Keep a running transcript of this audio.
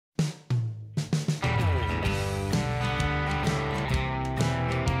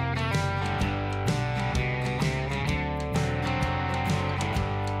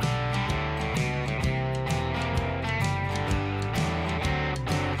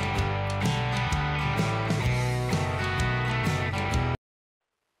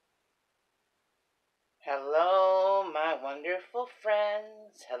Hello, my wonderful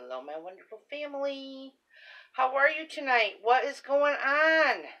friends. Hello, my wonderful family. How are you tonight? What is going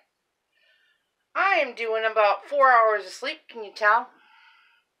on? I am doing about 4 hours of sleep. Can you tell?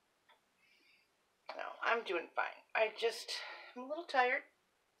 No, I'm doing fine. I'm a little tired.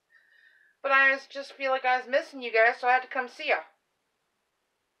 But I just feel like I was missing you guys, so I had to come see you.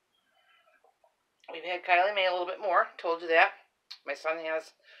 We've had Kylie Mae a little bit more. Told you that. My son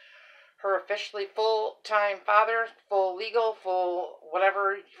has her officially full-time father, full legal, full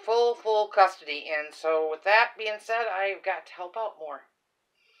whatever, full custody. And so with that being said, I've got to help out more.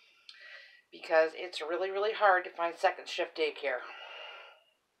 Because it's really, really hard to find second shift daycare.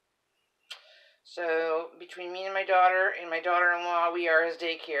 So between me and my daughter-in-law, we are his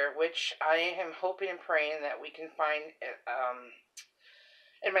daycare, which I am hoping and praying that we can find,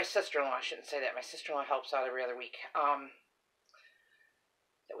 and my sister-in-law, I shouldn't say that, my sister-in-law helps out every other week,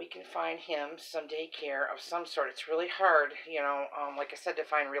 that we can find him some daycare of some sort. It's really hard, like I said, to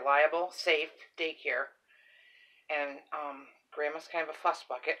find reliable, safe daycare. And Grandma's kind of a fuss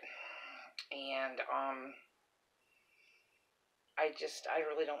bucket. And I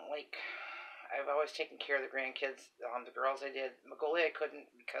really don't like. I've always taken care of the grandkids. The girls I did. Magoli I couldn't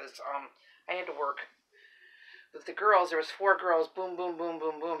because I had to work. With the girls, there was 4 girls. Boom, boom, boom,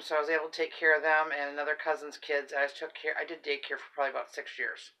 boom, boom. So I was able to take care of them and another cousin's kids. I did daycare for probably about 6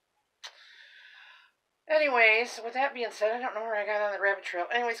 years. Anyways, with that being said, I don't know where I got on the rabbit trail.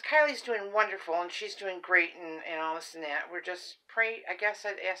 Anyways, Kylie's doing wonderful, and she's doing great, and all this and that. We're just praying. I guess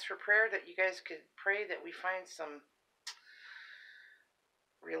I'd ask for prayer that you guys could pray that we find some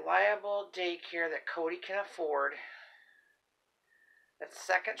reliable daycare that Cody can afford. That's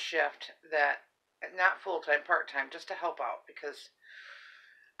second shift, that not full-time, part-time, just to help out, because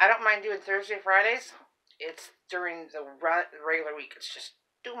I don't mind doing Thursday, Fridays. It's during the regular week. It's just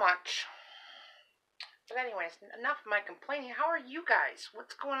too much. But anyways, enough of my complaining. How are you guys?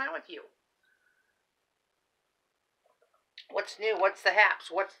 What's going on with you? What's new? What's the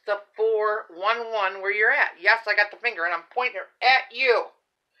haps? What's the 411 where you're at? Yes, I got the finger and I'm pointing at you.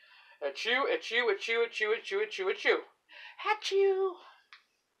 At you, at you, at you, at you, at you, at you, at you. At you.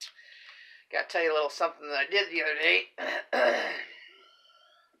 Gotta tell you a little something that I did the other day.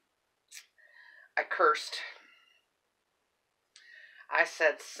 I cursed. I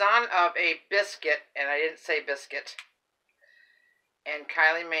said, son of a biscuit, and I didn't say biscuit. And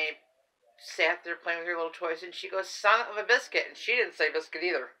Kylie Mae sat there playing with her little toys, and she goes, son of a biscuit, and she didn't say biscuit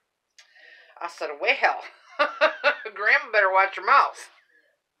either. I said, well, Grandma better watch her mouth.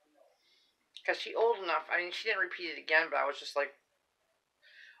 Because she's old enough. I mean, she didn't repeat it again, but I was just like,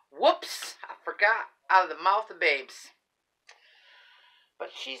 whoops, I forgot, out of the mouth of babes. But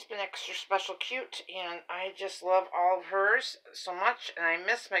she's been extra special cute, and I just love all of hers so much, and I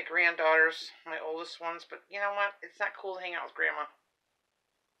miss my granddaughters, my oldest ones, but you know what? It's not cool to hang out with Grandma.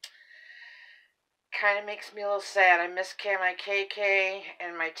 Kind of makes me a little sad. I miss my KK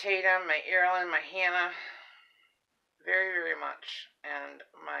and my Tatum, my Erilyn, my Hannah very, very much, and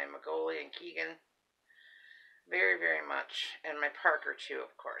my Magoli and Keegan very, very much, and my Parker too,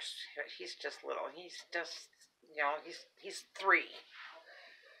 of course. He's just little. He's just, he's 3.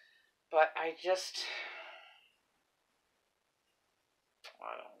 But I don't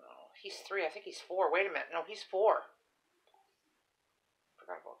know. He's 3. I think he's 4. Wait a minute. No, he's 4.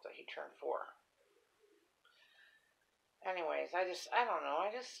 Forgot about that. He turned 4. Anyways, I don't know.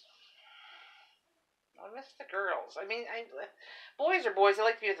 I miss the girls. I mean, boys are boys. I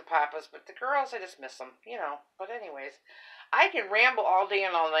like to be with the papas, but the girls, I just miss them, But anyways, I can ramble all day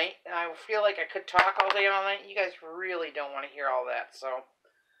and all night, and I feel like I could talk all day and all night. You guys really don't want to hear all that, so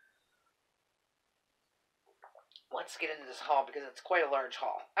let's get into this haul, because it's quite a large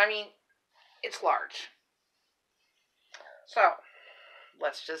haul. I mean, it's large. So,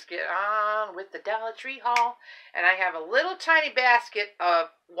 let's just get on with the Dollar Tree haul. And I have a little tiny basket of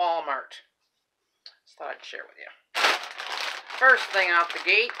Walmart. Just thought I'd share with you. First thing out the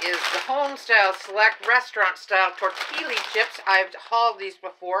gate is the Homestyle Select Restaurant Style Tortilla Chips. I've hauled these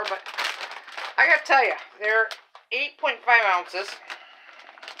before, but I gotta tell you, they're 8.5 ounces.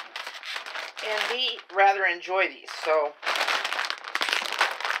 And we rather enjoy these, so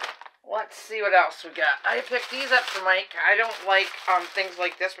let's see what else we got. I picked these up for Mike. I don't like things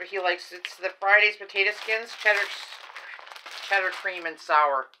like this, but he likes it's the Friday's potato skins, cheddar cream and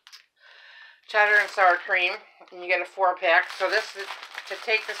sour. Cheddar and sour cream, and you get a 4-pack. So this to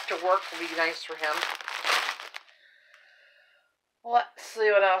take this to work will be nice for him. Let's see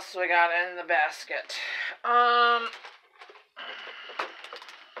what else we got in the basket.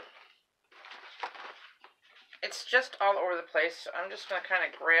 It's just all over the place, so I'm just going to kind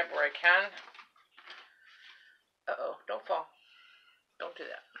of grab where I can.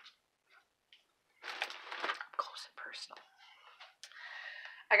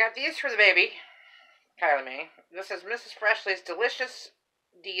 I got these for the baby, Kylie Mae. This is Mrs. Freshley's Delicious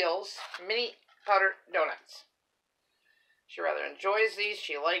Deals Mini Powdered Donuts. She rather enjoys these.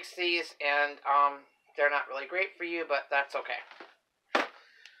 She likes these, and they're not really great for you, but that's okay.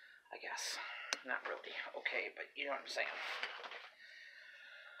 I guess. Not really okay, but you know what I'm saying.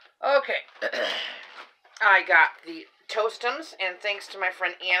 Okay. I got the Toastums, and thanks to my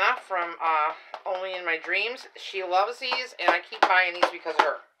friend Anna from Only in My Dreams. She loves these, and I keep buying these because of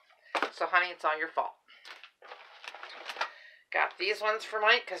her. So, honey, it's all your fault. Got these ones for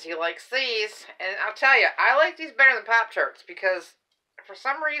Mike because he likes these. And I'll tell you, I like these better than Pop-Tarts because for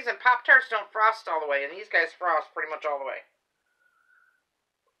some reason, Pop-Tarts don't frost all the way, and these guys frost pretty much all the way.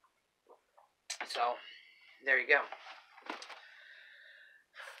 So, there you go.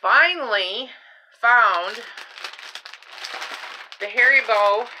 Finally found the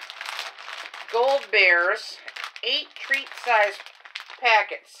Haribo Gold Bears 8 treat size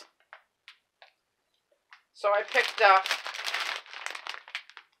packets. So I picked up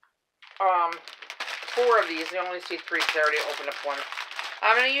 4 of these. I only see 3 because I already opened up one.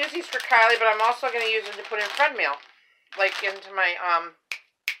 I'm going to use these for Kylie, but I'm also going to use them to put in friend mail. Like into my,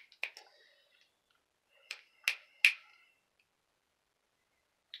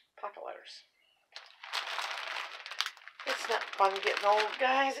 pocket letters. It's not fun getting old,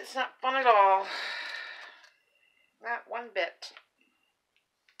 guys. It's not fun at all. Not one bit.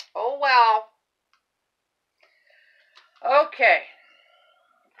 Oh, well. Okay.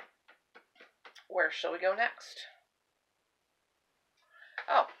 Where shall we go next?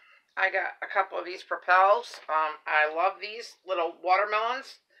 Oh, I got a couple of these Propels. I love these little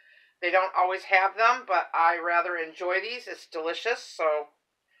watermelons. They don't always have them, but I rather enjoy these. It's delicious, so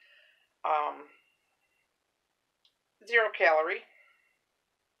 0 calorie.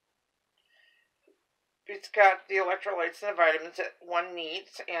 It's got the electrolytes and the vitamins that one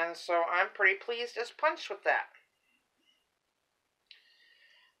needs, and so I'm pretty pleased as punch with that.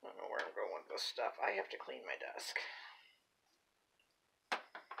 I don't know where I'm going with this stuff. I have to clean my desk.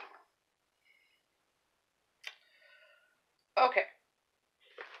 Okay.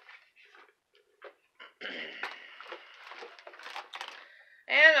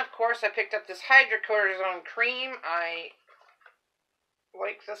 And, of course, I picked up this hydrocortisone cream. I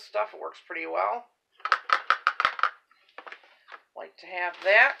like this stuff. It works pretty well. Like to have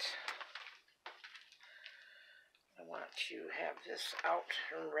that. I want to have this out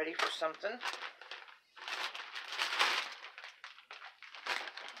and ready for something.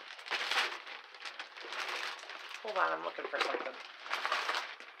 Hold on, I'm looking for something.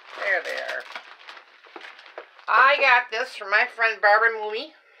 There they are. I got this from my friend Barbara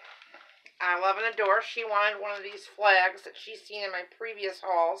Mooney. I love and adore. She wanted one of these flags that she's seen in my previous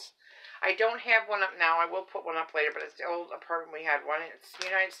hauls. I don't have one up now. I will put one up later, but it's the old apartment we had one. It's the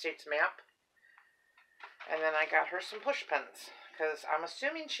United States map. And then I got her some push pins, because I'm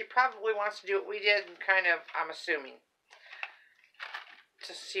assuming she probably wants to do what we did, and kind of, I'm assuming,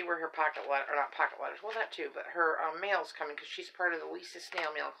 to see where her pocket letter, or not pocket letters, well that too, but her mail's coming, because she's part of the Lisa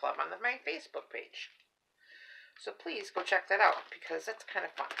Snail Mail Club on my Facebook page. So please go check that out, because that's kind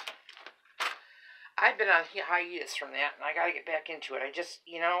of fun. I've been on hiatus from that, and I got to get back into it. I just,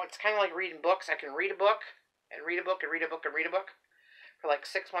 you know, it's kind of like reading books. I can read a book, and read a book, and read a book, and read a book for like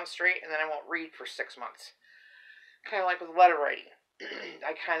 6 months straight, and then I won't read for 6 months. Kind of like with letter writing.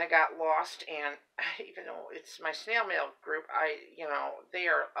 I kind of got lost, and even though it's my snail mail group, you know, they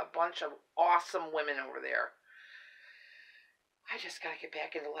are a bunch of awesome women over there. I just got to get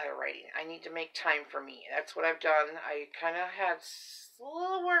back into letter writing. I need to make time for me. That's what I've done. I kind of had a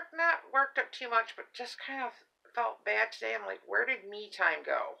little work, not worked up too much, but just kind of felt bad today. I'm like, where did me time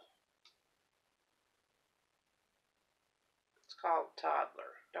go? It's called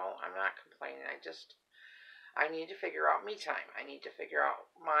toddler. I'm not complaining. I need to figure out me time. I need to figure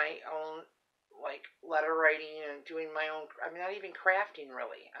out my own, like, letter writing and doing my own, I'm not even crafting,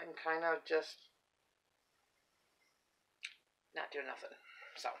 really. I'm kind of just not doing nothing.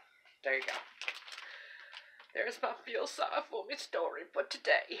 So, there you go. There's my feel sorry for me story for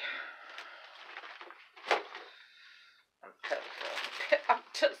today. I'm pitiful. I'm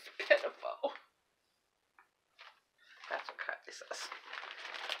just pitiful. That's what Kylie says.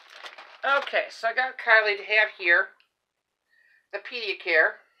 Okay, so I got Kylie to have here the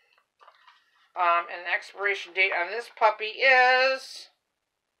Pediacare. And the expiration date on this puppy is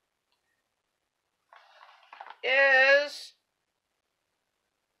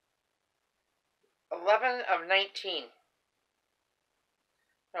 11 of 19.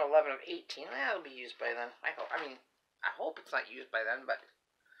 No, 11 of 18. That'll be used by then. I hope it's not used by then, but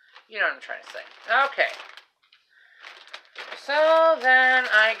you know what I'm trying to say. Okay. So then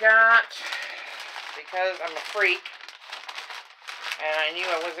I got, because I'm a freak, and I knew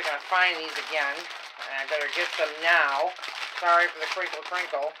I wasn't going to find these again, and I better get them now. Sorry for the crinkle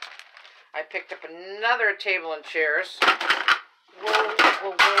crinkle. I picked up another table and chairs. Whoa,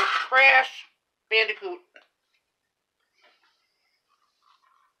 whoa, whoa. Crash! Bandicoot.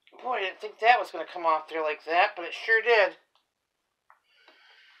 Boy, I didn't think that was going to come off there like that, but it sure did.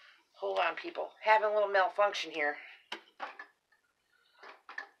 Hold on, people. Having a little malfunction here.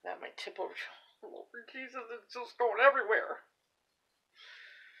 That might tip over. Lord Jesus, it's just going everywhere.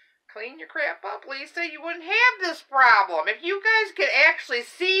 Clean your crap up, Lisa. You wouldn't have this problem. If you guys could actually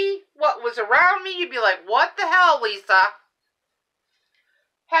see what was around me, you'd be like, what the hell, Lisa?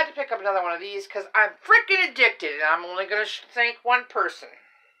 Had to pick up another one of these because I'm freaking addicted, and I'm only going to thank one person.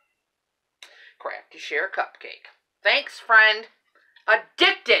 Crafty Share Cupcake. Thanks, friend.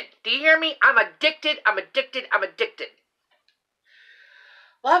 Addicted. Do you hear me? I'm addicted. I'm addicted. I'm addicted.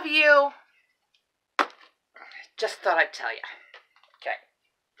 Love you. Just thought I'd tell you. Okay.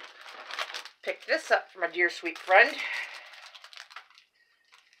 Picked this up for my dear sweet friend.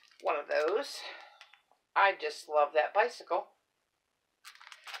 One of those. I just love that bicycle.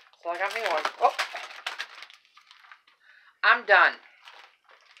 So I got me one. Oh. I'm done.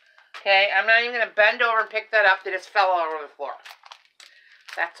 Okay, I'm not even going to bend over and pick that up. They just fell all over the floor.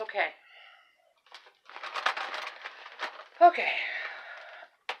 That's okay. Okay.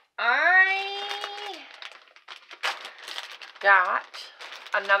 I got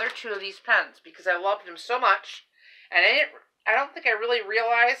another two of these pens because I loved them so much. And I don't think I really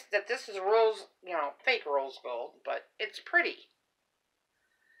realized that this is rose, fake rose gold, but it's pretty.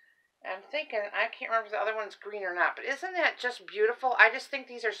 And I'm thinking, I can't remember if the other one's green or not, but isn't that just beautiful? I just think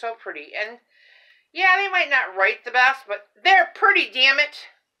these are so pretty. And yeah, they might not write the best, but they're pretty, damn it.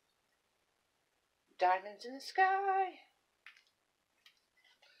 Diamonds in the sky.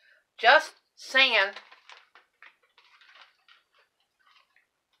 Just saying.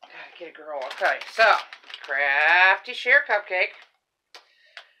 Gotta get a girl. Okay, so Crafty Share Cupcake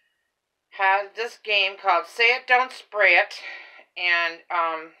has this game called Say It, Don't Spray It. And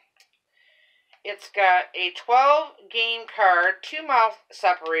it's got a 12-game card, 2 mouth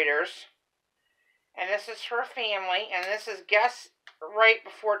separators, and this is for a family, and this is Guess Right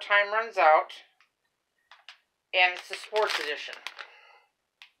Before Time Runs Out, and it's the sports edition.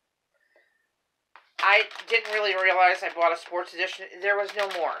 I didn't really realize I bought a sports edition. There was no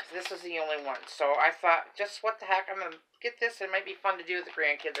more. This was the only one, so I thought, just what the heck, I'm going to get this. It might be fun to do with the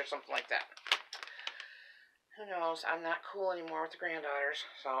grandkids or something like that. Who knows? I'm not cool anymore with the granddaughters,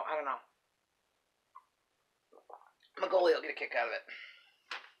 so I don't know. Magoli will get a kick out of it.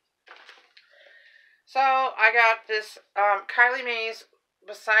 So, I got this Kylie Mae's,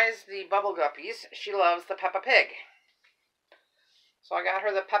 besides the Bubble Guppies, she loves the Peppa Pig. So I got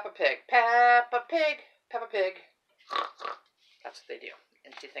her the Peppa Pig. Peppa Pig, Peppa Pig. That's what they do.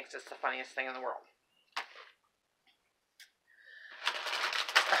 And she thinks it's the funniest thing in the world.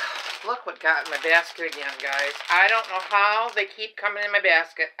 Look what got in my basket again, guys. I don't know how they keep coming in my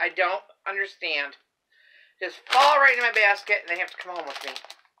basket. I don't understand. Just fall right in my basket and they have to come home with me.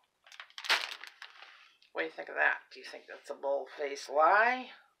 What do you think of that? Do you think that's a bold-faced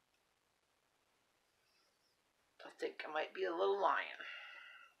lie? I think I might be a little lying.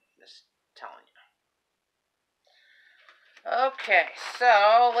 Just telling you. Okay,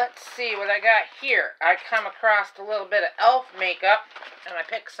 so let's see what I got here. I come across a little bit of e.l.f. makeup, and I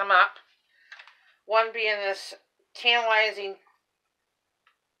picked some up. One being this tantalizing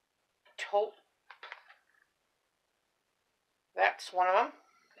taupe. That's one of them.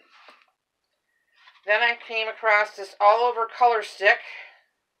 Then I came across this all-over color stick.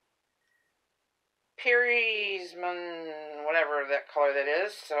 Pierisman, whatever that color that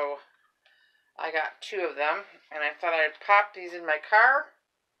is. So I got 2 of them, and I thought I'd pop these in my car.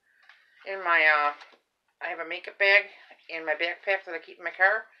 In my, I have a makeup bag in my backpack that I keep in my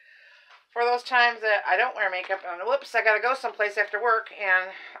car. For those times that I don't wear makeup, and whoops, I gotta go someplace after work,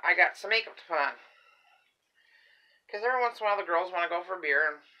 and I got some makeup to put on. Because every once in a while the girls want to go for a beer,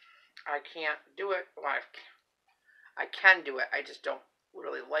 and I can't do it. Well, I can do it, I just don't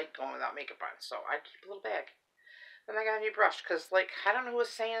really like going without makeup on, so I keep a little bag. Then I got a new brush, because, like, I don't know who was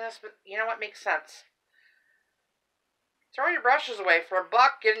saying this, but you know what makes sense? Throw your brushes away for $1,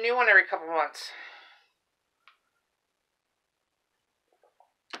 get a new one every couple months.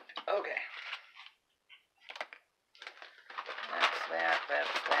 Okay. That's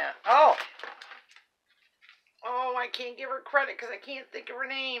that. Oh! Oh, I can't give her credit because I can't think of her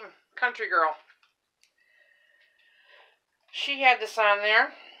name. Country Girl. She had this on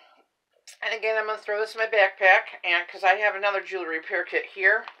there. And again, I'm going to throw this in my backpack, and because I have another jewelry repair kit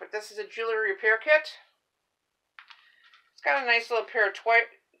here, but this is a jewelry repair kit. It's got a nice little pair of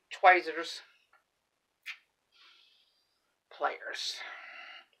tweezers, pliers,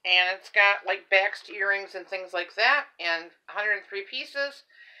 and it's got like backs to earrings and things like that, and 103 pieces.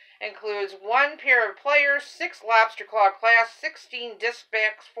 Includes 1 pair of pliers, 6 lobster claw clasps, 16 disc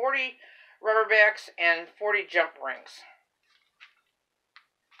backs, 40 rubber backs, and 40 jump rings.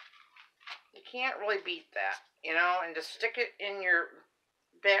 You can't really beat that, you know, and just stick it in your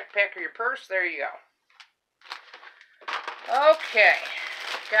backpack or your purse. There you go. Okay,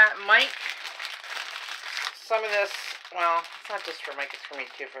 got Mike some of this. Well, it's not just for Mike, it's for me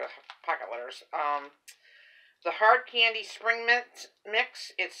too, for the pocket letters. The hard candy spring mint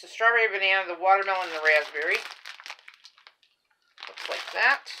mix. It's the strawberry, banana, the watermelon, and the raspberry. Looks like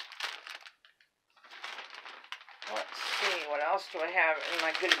that. Let's see, what else do I have in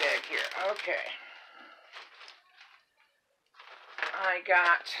my goodie bag here? Okay. I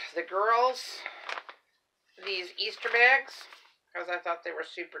got the girls these Easter bags because I thought they were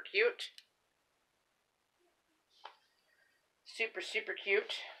super cute. Super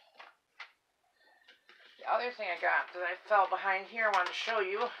cute. The other thing I got that I fell behind here, I wanted to show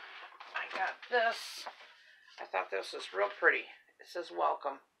you. I got this. I thought this was real pretty. It says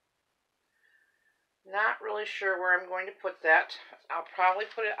welcome. Not really sure where I'm going to put that. I'll probably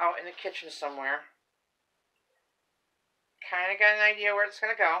put it out in the kitchen somewhere. Kind of got an idea where it's going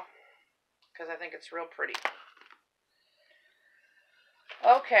to go, because I think it's real pretty.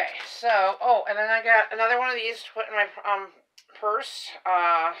 Okay, so, oh, and then I got another one of these to put in my purse.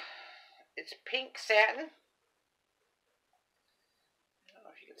 It's pink satin. I don't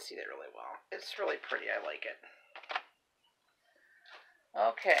know if you can see that really well. It's really pretty. I like it.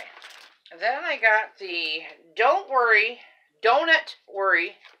 Okay. And then I got the Don't Worry,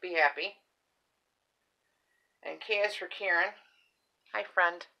 Be Happy. And K is for Karen. Hi,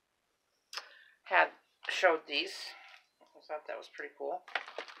 friend. Showed these. I thought that was pretty cool.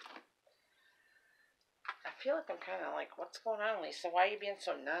 I feel like I'm kind of like, what's going on, Lisa? Why are you being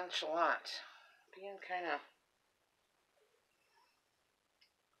so nonchalant? Being kind of...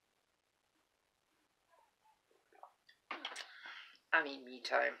 I need me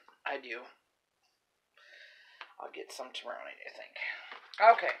time. I do. I'll get some tomorrow night, I think.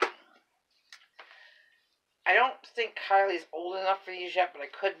 Okay. I don't think Kylie's old enough for these yet, but I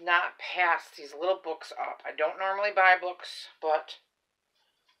could not pass these little books up. I don't normally buy books, but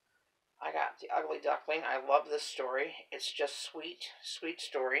I got The Ugly Duckling. I love this story. It's just sweet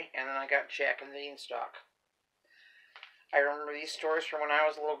story. And then I got Jack and the Beanstalk. I remember these stories from when I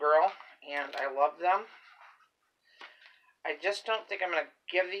was a little girl, and I love them. I just don't think I'm going to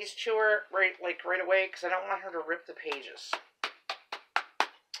give these to her right away, because I don't want her to rip the pages.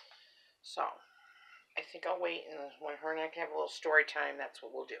 So, I think I'll wait, and when her and I can have a little story time, that's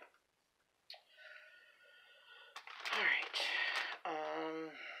what we'll do. Alright.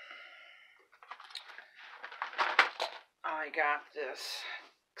 I got this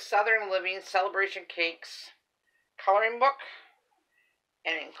Southern Living Celebration Cakes coloring book,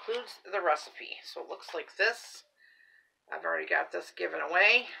 and it includes the recipe. So it looks like this. I've already got this given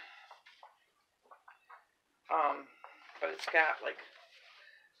away. But it's got like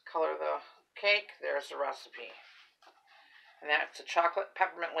color the cake. There's the recipe. And that's a chocolate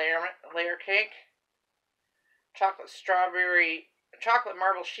peppermint layer cake, chocolate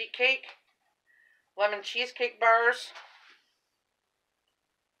marble sheet cake, lemon cheesecake bars.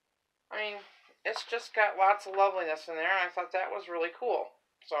 I mean, it's just got lots of loveliness in there, and I thought that was really cool.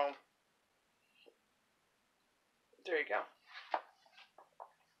 So, there you go.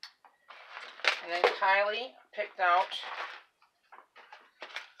 And then Kylie picked out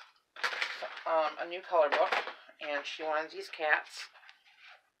a new color book, and she wanted these cats.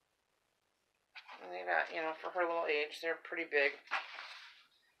 And they got, you know, for her little age, they're pretty big.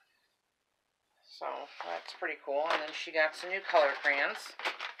 So, that's pretty cool. And then she got some new color crayons.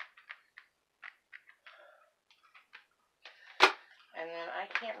 And then I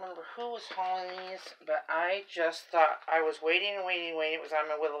can't remember who was hauling these, but I just thought I was waiting. It was on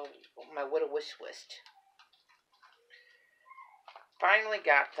my wish list. Finally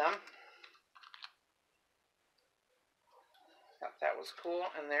got them. Thought that was cool,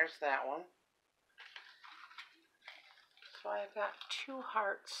 and there's that one. So I've got 2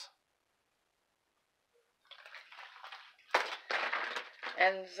 hearts.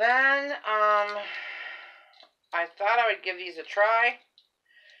 And then, I thought I would give these a try.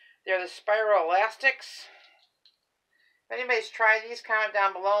 They're the Spiral Elastics. If anybody's tried these, comment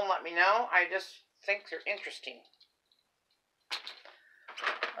down below and let me know. I just think they're interesting.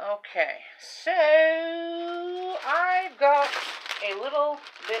 Okay, so I've got a little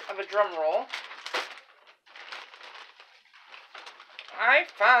bit of a drum roll. I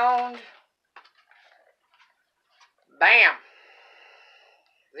found, bam,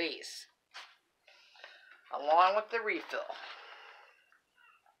 these, along with the refill.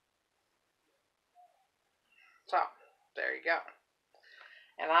 So, there you go.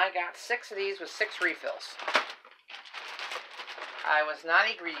 And I got 6 of these with 6 refills. I was not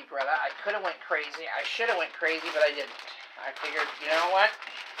a greedy Greta. I could have went crazy. I should have went crazy, but I didn't. I figured, you know what?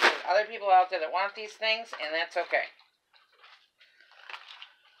 There's other people out there that want these things, and that's okay.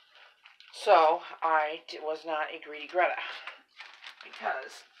 So, I was not a greedy Greta.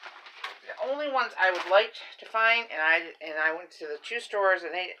 Because the only ones I would like to find, and I went to the 2 stores,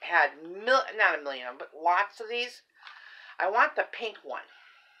 and they had, not a million of them, but lots of these. I want the pink one.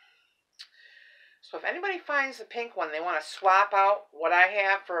 So if anybody finds the pink one, they want to swap out what I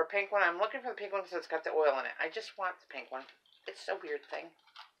have for a pink one. I'm looking for the pink one because it's got the oil in it. I just want the pink one. It's a weird thing.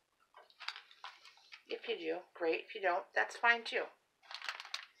 If you do, great. If you don't, that's fine too.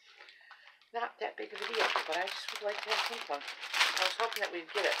 Not that big of a deal, but I just would like to have a pink one. I was hoping that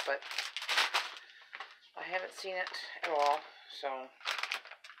we'd get it, but I haven't seen it at all, so.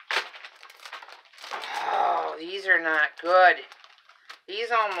 Oh, these are not good.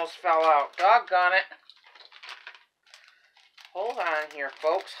 These almost fell out. Doggone it. Hold on here,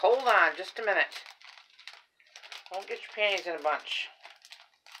 folks. Hold on just a minute. Don't get your panties in a bunch.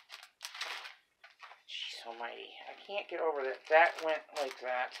 Jeez almighty. I can't get over that. That went like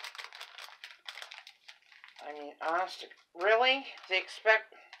that. I mean, honest, really? They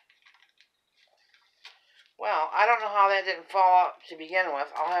expect... Well, I don't know how that didn't fall out to begin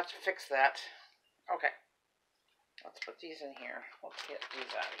with. I'll have to fix that. Okay. Let's put these in here. Let's get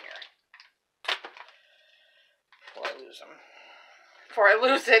these out of here. Before I lose them. Before I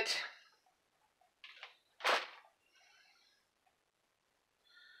lose it.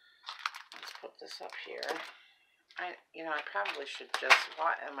 Let's put this up here. I probably should just...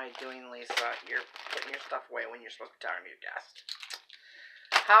 What am I doing, Lisa? You're putting your stuff away when you're supposed to be talking to your guest.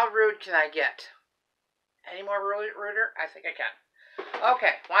 How rude can I get? Any more ruder? I think I can.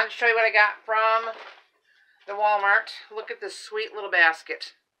 Okay, wanted to show you what I got from the Walmart. Look at this sweet little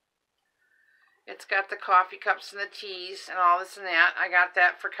basket. It's got the coffee cups and the teas and all this and that. I got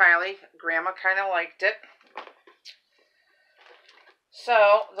that for Kylie. Grandma kind of liked it.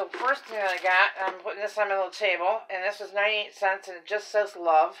 So, the first thing that I got, I'm putting this on my little table, and this was 98 cents, and it just says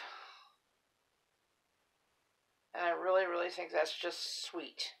love. And I really, really think that's just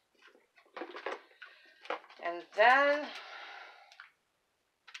sweet. And then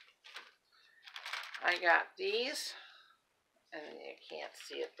I got these, and you can't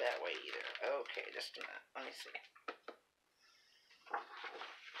see it that way either. Okay, just a minute. Let me see.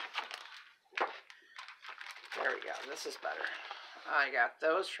 There we go. This is better. I got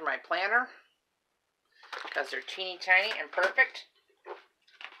those for my planner because they're teeny tiny and perfect.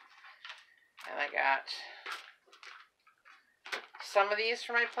 And I got some of these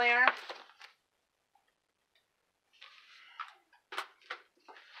for my planner.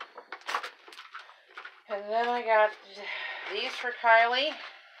 And then I got these for Kylie.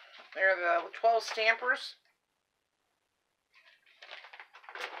 They're the 12 stampers.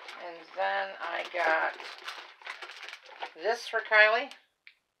 And then I got this for Kylie.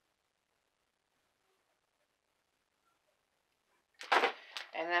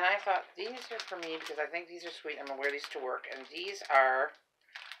 And then I thought these are for me because I think these are sweet. I'm going to wear these to work. And these are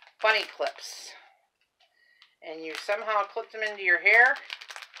bunny clips. And you somehow clip them into your hair.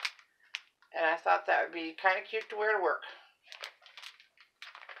 And I thought that would be kind of cute to wear to work.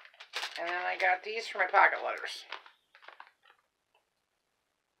 And then I got these for my pocket letters.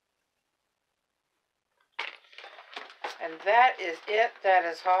 And that is it. That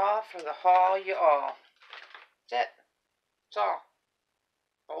is all for the haul you all. That's it. That's all.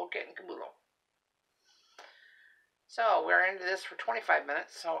 Old kit and caboodle. So, we're into this for 25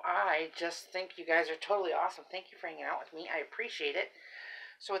 minutes. So, I just think you guys are totally awesome. Thank you for hanging out with me. I appreciate it.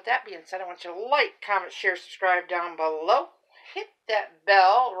 So with that being said, I want you to like, comment, share, subscribe down below. Hit that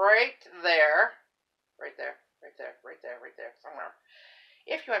bell right there. Right there, right there, right there, right there, somewhere.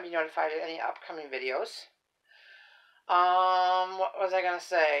 If you want to be notified of any upcoming videos. What was I going to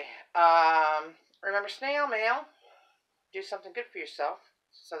say? Remember snail mail. Do something good for yourself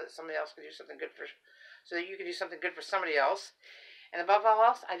so that somebody else can do something good for, so that you can do something good for somebody else. And above all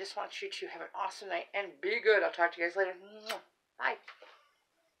else, I just want you to have an awesome night and be good. I'll talk to you guys later. Bye.